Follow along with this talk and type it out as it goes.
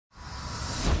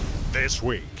This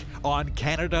week on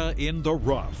Canada in the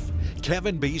Rough,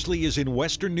 Kevin Beasley is in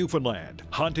western Newfoundland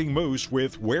hunting moose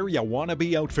with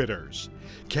Where-Ya-Wannabee Outfitters.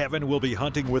 Kevin will be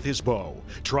hunting with his bow,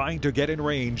 trying to get in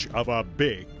range of a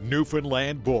big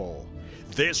Newfoundland bull.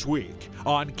 This week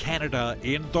on Canada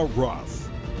in the Rough.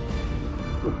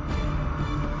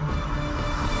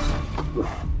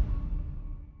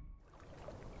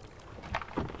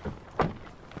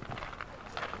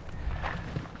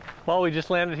 Well, we just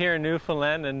landed here in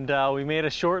Newfoundland and we made a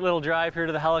short little drive here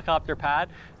to the helicopter pad,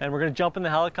 and we're going to jump in the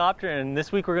helicopter, and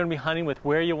this week we're going to be hunting with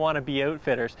Where-Ya-Wannabee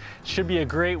Outfitters. Should be a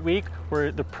great week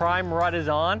where the prime rut is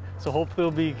on, so hopefully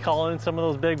we'll be calling in some of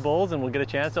those big bulls and we'll get a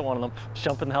chance at one of them. Let's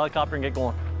jump in the helicopter and get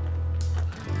going.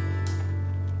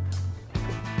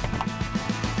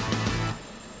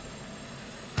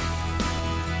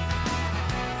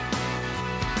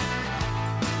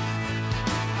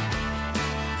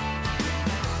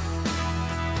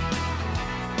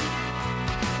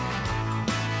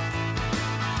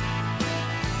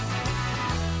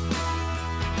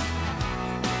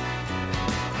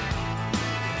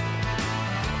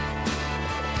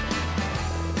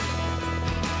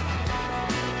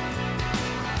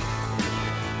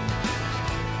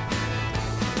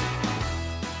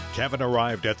 Kevin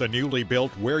arrived at the newly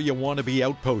built Where-Ya-Wannabee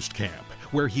Outpost Camp,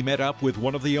 where he met up with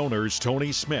one of the owners,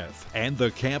 Tony Smith, and the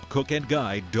camp cook and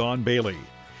guide, Don Bailey.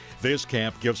 This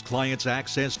camp gives clients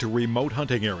access to remote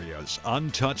hunting areas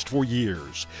untouched for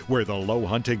years, where the low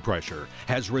hunting pressure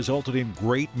has resulted in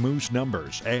great moose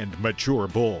numbers and mature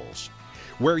bulls.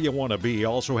 Where-Ya-Wannabee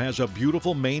also has a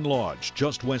beautiful main lodge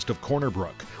just west of Corner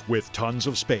Brook with tons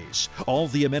of space, all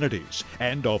the amenities,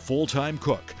 and a full-time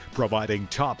cook providing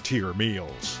top-tier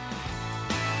meals.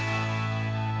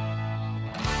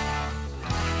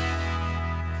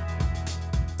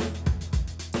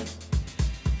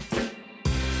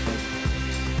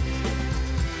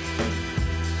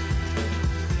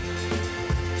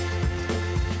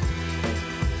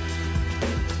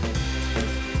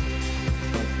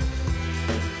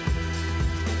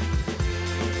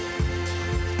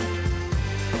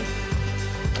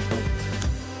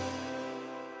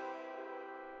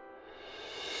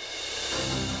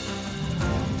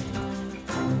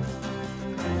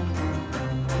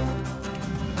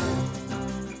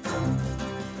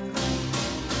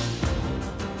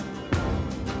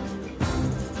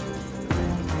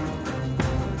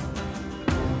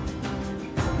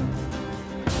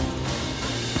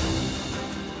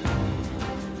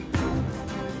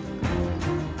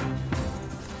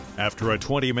 After a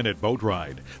 20-minute boat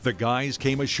ride, the guys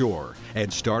came ashore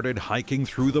and started hiking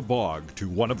through the bog to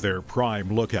one of their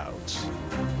prime lookouts.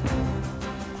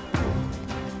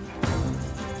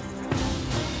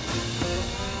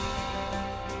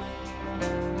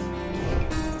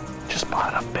 Just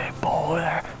spotted a big bull over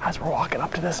there. As we're walking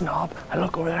up to this knob, I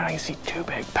look over there and I can see two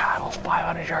big paddles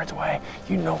 500 yards away.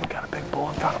 You know we got a big bull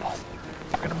in front of us.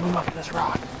 We're gonna move up to this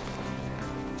rock.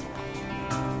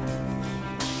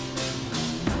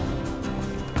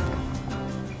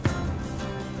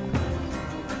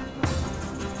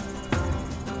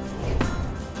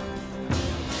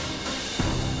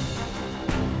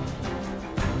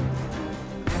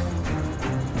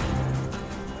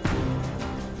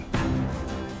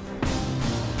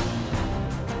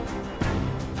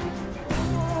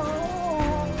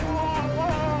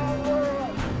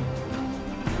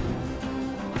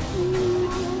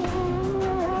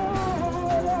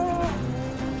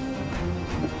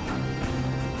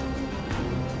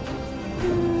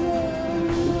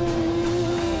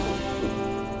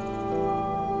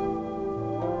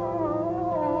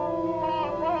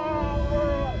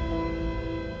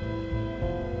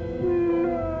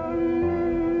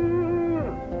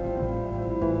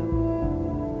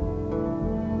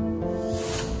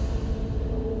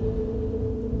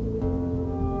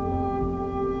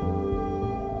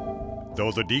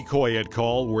 Though the decoy and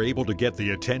call were able to get the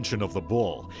attention of the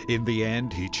bull, in the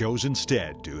end he chose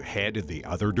instead to head in the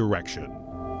other direction.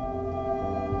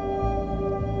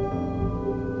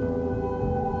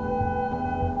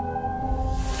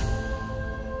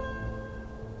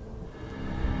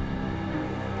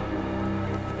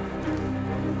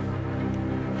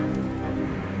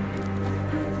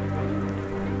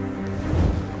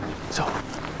 So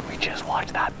we just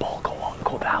watched that bull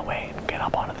go that way and get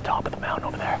up onto the top of the mountain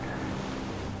over there.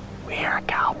 We hear a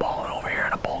cow bawling over here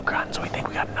and a bull grunting, so we think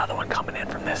we got another one coming in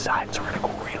from this side, so we're gonna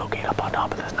go relocate up on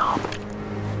top of this knob.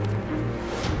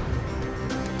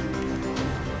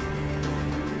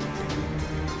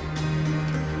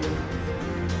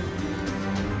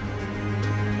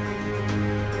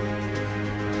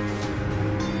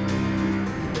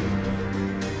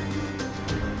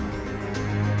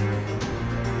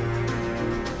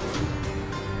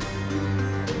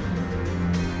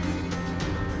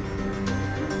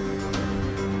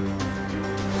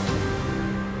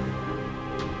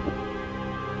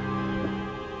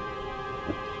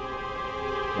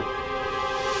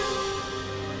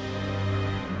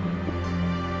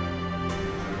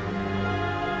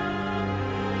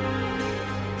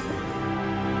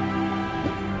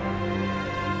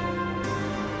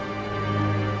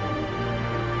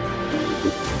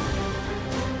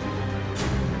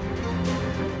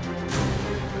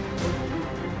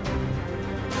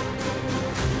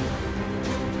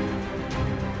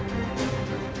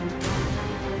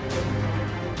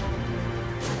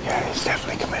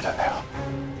 come in now.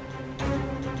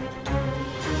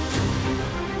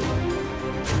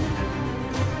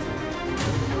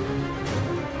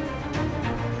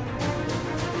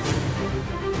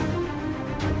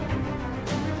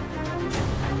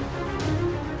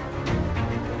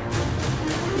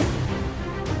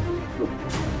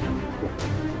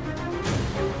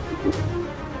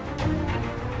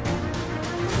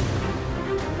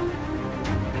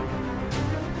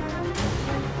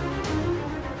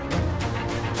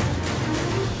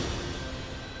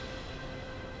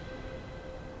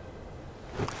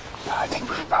 I think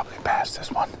we've probably passed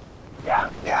this one. Yeah,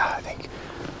 I think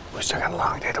we still got a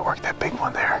long day to work that big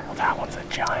one there. Well, that one's a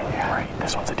giant, right?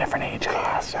 This one's a different age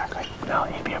class. Exactly. No,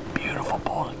 he'd be a beautiful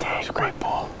bull to take. It's a great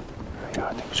bull. Yeah,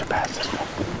 I think we should pass this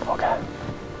one. Okay.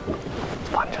 It's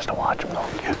fun just to watch him, though.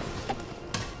 Yeah.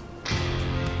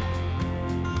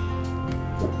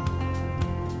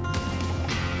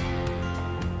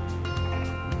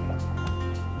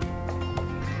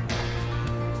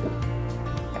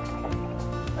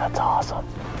 That's awesome.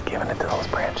 Giving it to those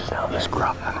branches down there. Just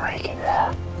grubbing and raking.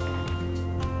 Yeah.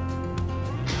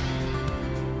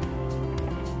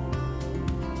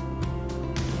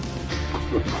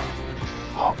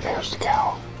 Oh, there's the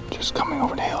cow. Just coming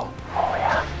over the hill. Oh,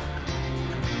 yeah.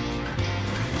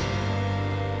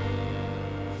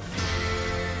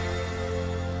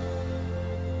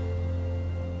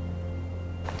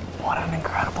 What an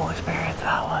incredible experience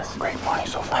that was. Great morning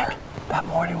so far. Like, that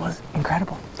morning was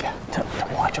incredible. Yeah. To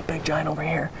watch a big giant over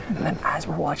here, and then as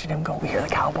we're watching him go, we hear the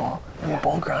cow ball and the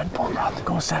bull grunt.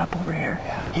 Go set up over here.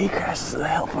 Yeah. He crashes the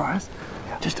hill for us.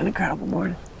 Yeah. Just an incredible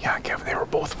morning. Yeah, Kevin, they were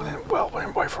both within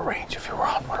rifle range if you were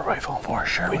hunting with a rifle. For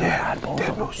sure. We did. Had both Dead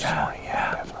of them. moose this morning.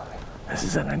 Yeah, definitely. This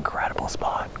is an incredible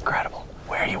spot. Incredible.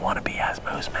 Where you want to be as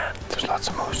moose, man. There's lots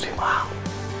of moose here. Wow.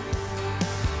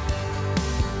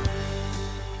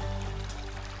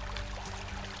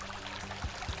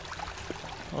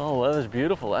 Oh, weather's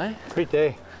beautiful, eh? Great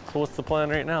day. So what's the plan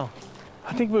right now?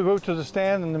 I think we'll go to the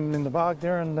stand in the bog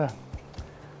there and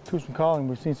do some calling.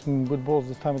 We've seen some good bulls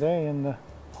this time of day. And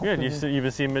Good, you've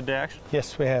been seeing midday action?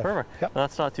 Yes, we have. Perfect. Yep. Well,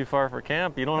 that's not too far for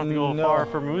camp. You don't have to go No. far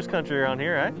for moose country around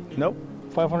here, eh? Nope,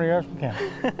 500 yards from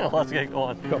camp. Let's get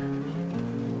going. Go.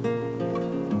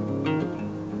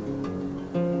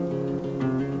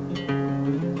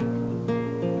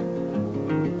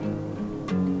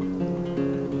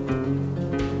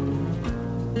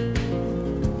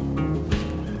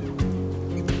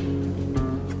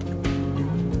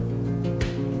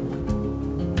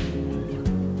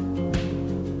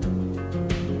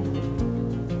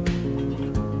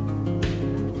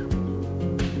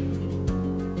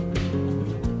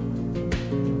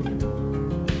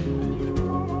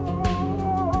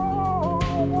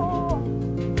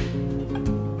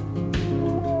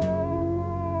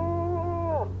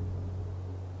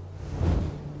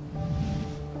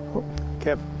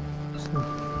 Kev,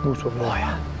 moose over there. Oh,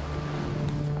 yeah.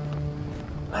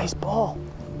 Nice bull.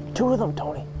 2 of them,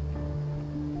 Tony.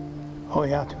 Oh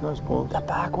yeah, 2 nice bulls. That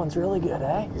back one's really good,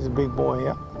 eh? He's a big boy,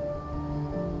 yeah.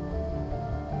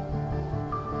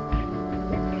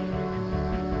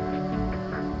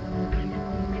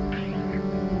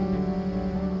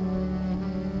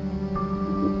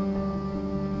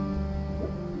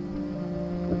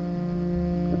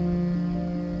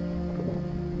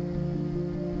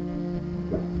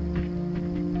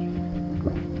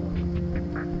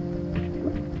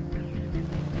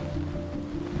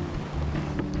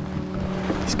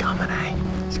 He's coming, eh?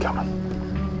 He's coming.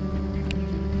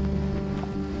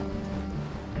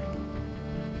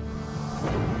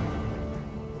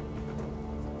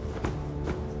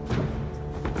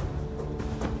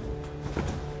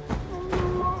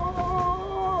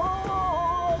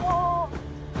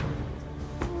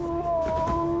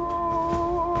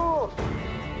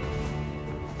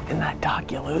 In that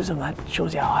tuck, you lose him. That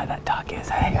shows you how high that tuck is,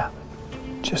 eh? Yeah.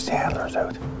 Just the antlers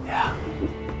out. Yeah.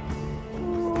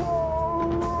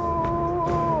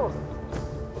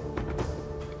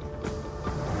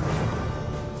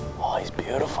 Oh, he's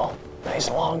beautiful. Nice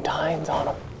long tines on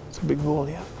him. It's a big bull,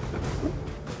 yeah.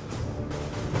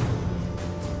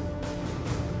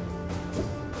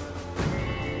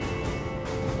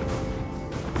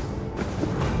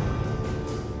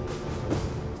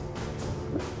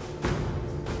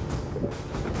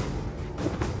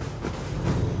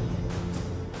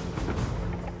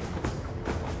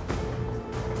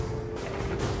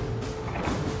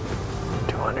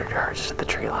 Yards to the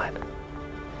tree line.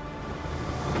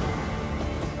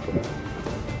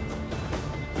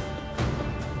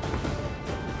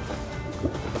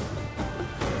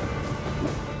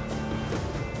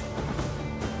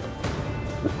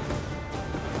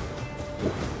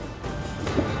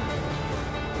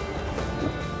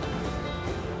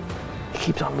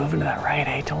 keeps on moving to that right,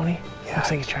 eh, Tony? Yeah. Looks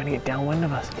like he's trying to get downwind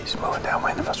of us. He's moving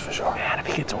downwind of us for sure. Man, if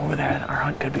he gets over there, then our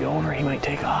hunt could be over. He might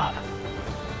take off.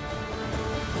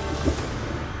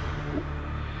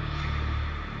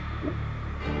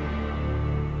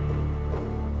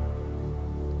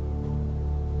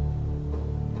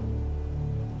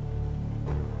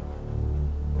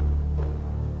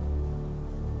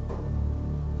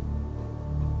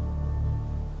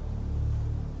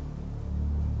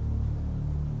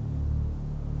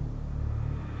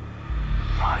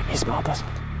 He smelled us.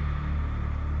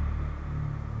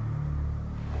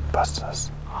 Busted us.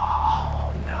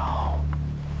 Oh no.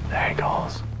 There he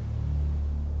goes.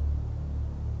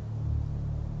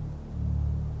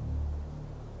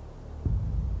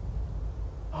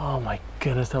 Oh my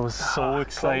goodness, that was so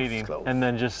exciting. Close. And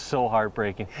then just so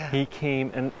heartbreaking. Yeah. He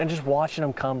came and just watching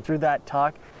him come through that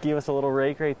tuck, gave us a little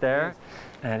rake right there.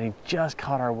 And he just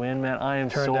caught our wind, man. I am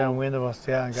Turned downwind of us,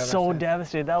 yeah. And got so us in.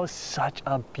 devastated. That was such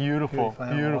a beautiful, Beautiful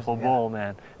animal, beautiful yeah. bull,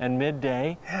 man. And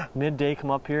midday come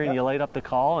up here and you light up the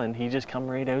call and he just come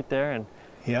right out there. And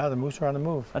Yeah, the moose are on the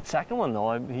move. that second one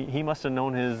though, he must have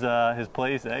known his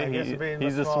place, eh? I guess being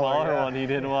He's the smaller, smaller yeah. one. He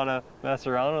didn't want to mess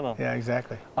around with him. Yeah,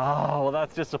 exactly. Oh, well,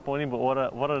 that's disappointing, but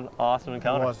what an awesome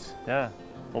encounter. It was. Yeah.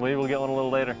 Well, maybe we'll get one a little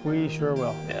later. We sure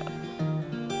will. Yeah.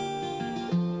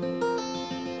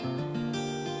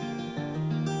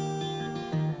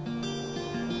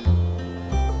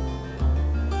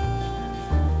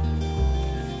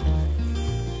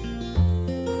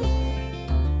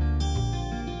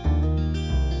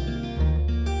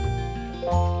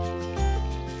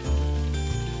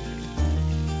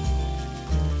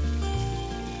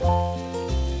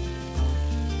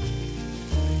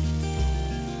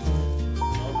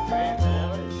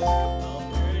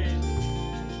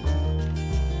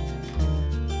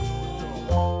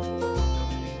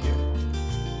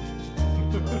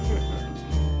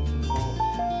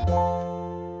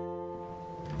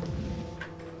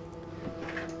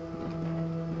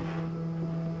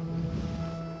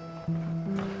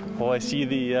 Well, I see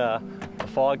the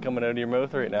fog coming out of your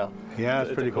mouth right now. Yeah,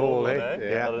 it's a pretty cold cold, one, eh?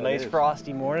 Yeah, but a nice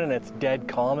frosty morning. It's dead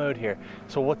calm out here.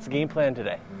 So what's the game plan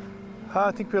today?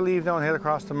 I think we'll leave now and head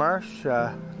across the marsh.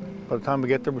 By the time we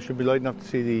get there, we should be light enough to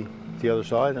see the other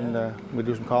side, and we'll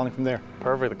do some calling from there.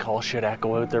 Perfect. The call should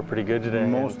echo out there pretty good today.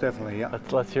 Most definitely, yeah.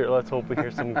 Let's hope we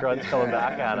hear some grunts coming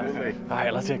back at us. All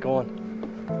right, let's get going.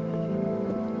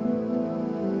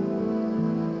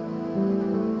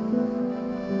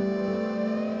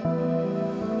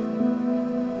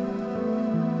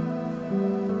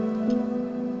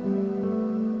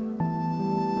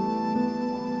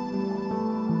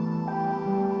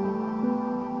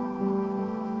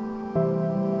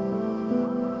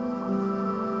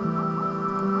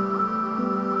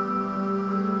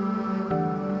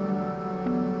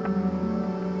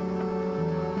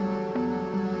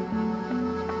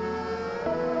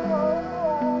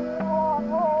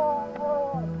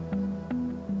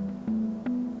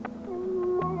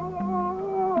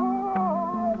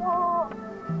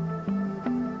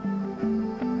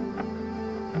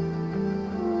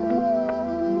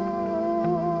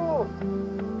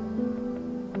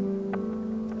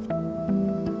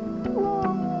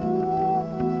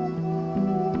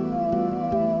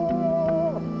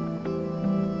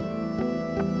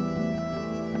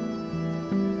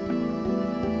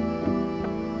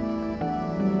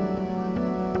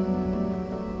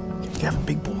 You have a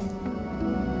big bull.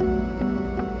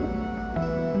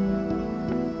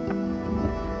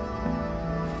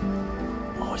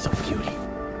 Oh, he's a beauty.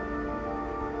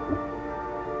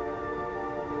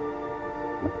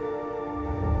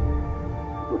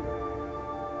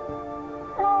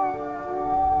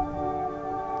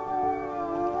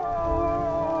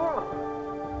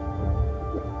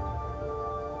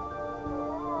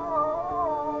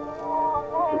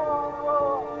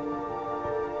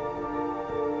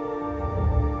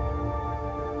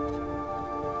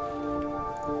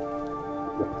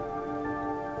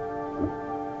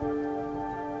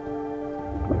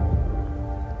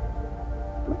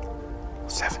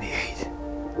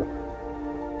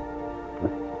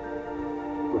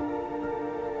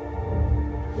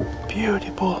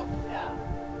 Beautiful. Yeah.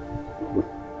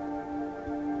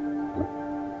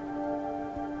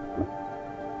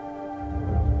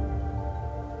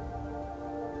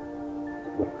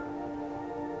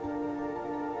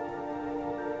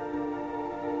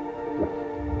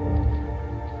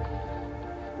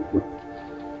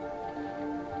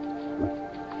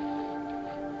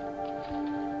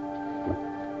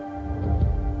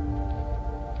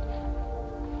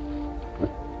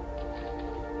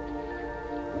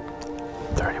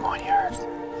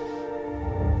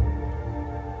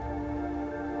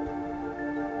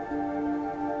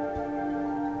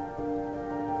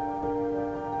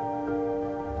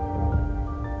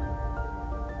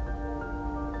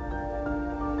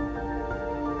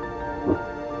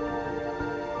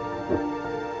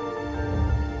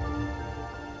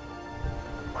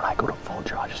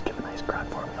 grunt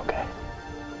for me, okay?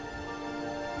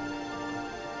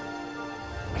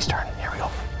 He's turning. Here we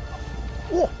go.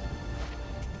 Oh.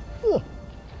 Oh.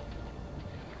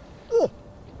 Oh.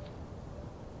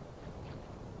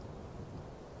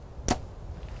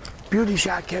 Beauty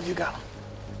shot, Kev, you got him.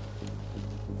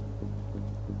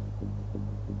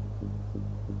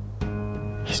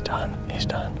 He's done. He's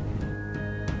done.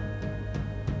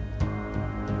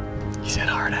 He's hit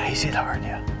hard, eh? He's hit hard,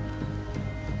 yeah.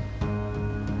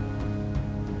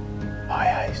 Oh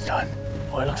yeah, he's done.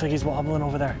 Oh, it looks like he's wobbling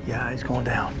over there. Yeah, he's going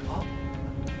down.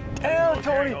 Damn,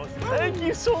 Tony! Thank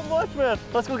you so much, man.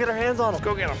 Let's go get our hands on him. Let's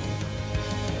go get him.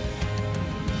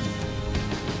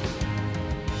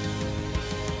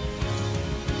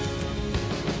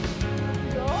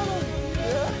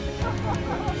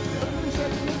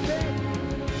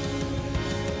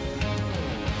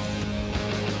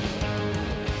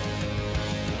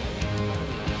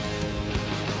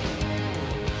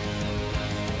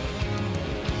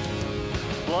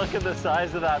 Look at the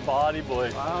size of that body,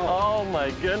 boy. Wow. Oh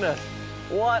my goodness.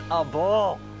 What a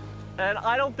bull. And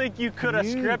I don't think you could have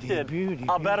scripted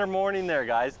a better morning there,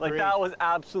 guys. Like, that was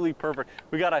absolutely perfect.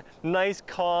 We got a nice,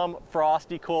 calm,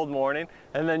 frosty, cold morning,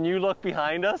 and then you look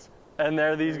behind us, and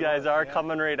there these guys are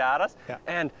coming right at us. Yeah.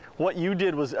 And what you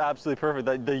did was absolutely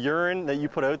perfect. The urine that you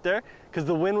put out there, because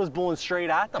the wind was blowing straight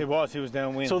at them. It was, he was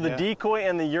downwind. So the decoy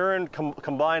and the urine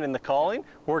combined in the calling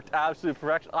worked absolutely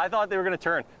perfect. I thought they were going to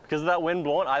turn. Because of that wind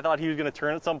blowing, I thought he was going to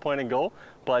turn at some point and go,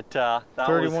 but that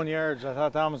 31 yards. I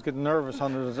thought Tom was getting nervous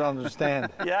on the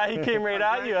stand. Yeah, he came right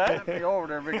at you, eh? Me over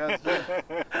there because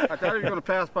I thought he was going to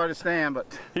pass by the stand, but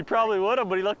he probably would have.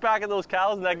 But he looked back at those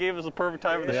cows, and that gave us the perfect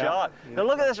time for the shot. Now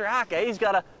look at this rack, eh? He's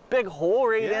got a big hole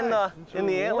right in the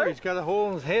antler. He's got a hole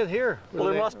in his head here. Well,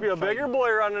 there must be a bigger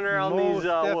boy running around these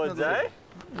woods, eh?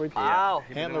 Wow.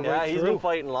 Yeah, he's been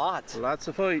fighting lots. Lots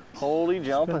of fight. Holy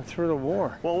jumping. Through the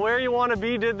war. Well,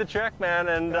 Where-Ya-Wannabee did the trick, man,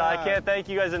 and I can't thank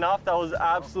you guys enough. That was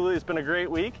absolutely, it's been a great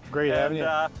week. Great having you.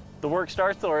 The work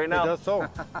starts though right now. It does so.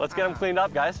 Let's get them cleaned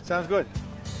up, guys. Sounds good.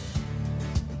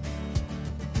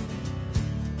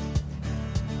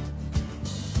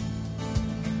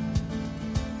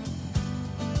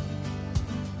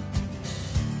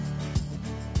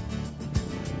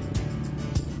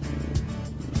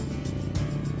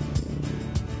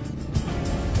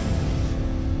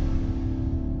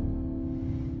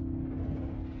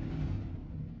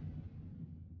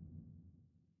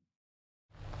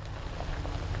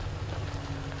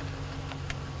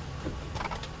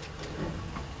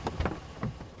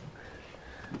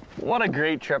 What a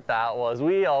great trip that was.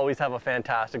 We always have a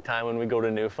fantastic time when we go to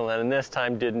Newfoundland, and this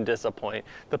time didn't disappoint.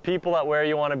 The people at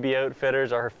Where-Ya-Wannabee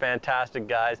Outfitters are fantastic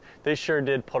guys. They sure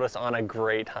did put us on a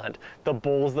great hunt. The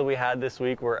bulls that we had this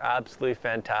week were absolutely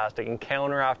fantastic,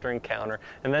 encounter after encounter,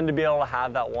 and then to be able to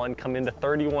have that one come into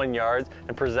 31 yards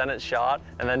and present its shot,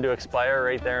 and then to expire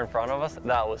right there in front of us,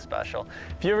 that was special.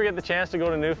 If you ever get the chance to go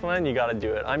to Newfoundland, you gotta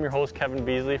do it. I'm your host, Kevin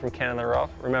Beasley from Canada Rough.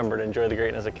 Remember to enjoy the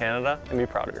greatness of Canada and be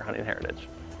proud of your hunting heritage.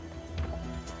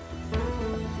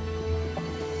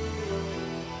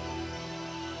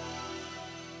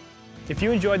 If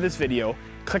you enjoyed this video,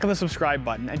 click on the subscribe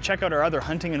button and check out our other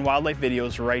hunting and wildlife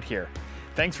videos right here.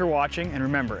 Thanks for watching, and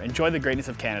remember, enjoy the greatness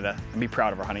of Canada and be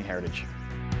proud of our hunting heritage.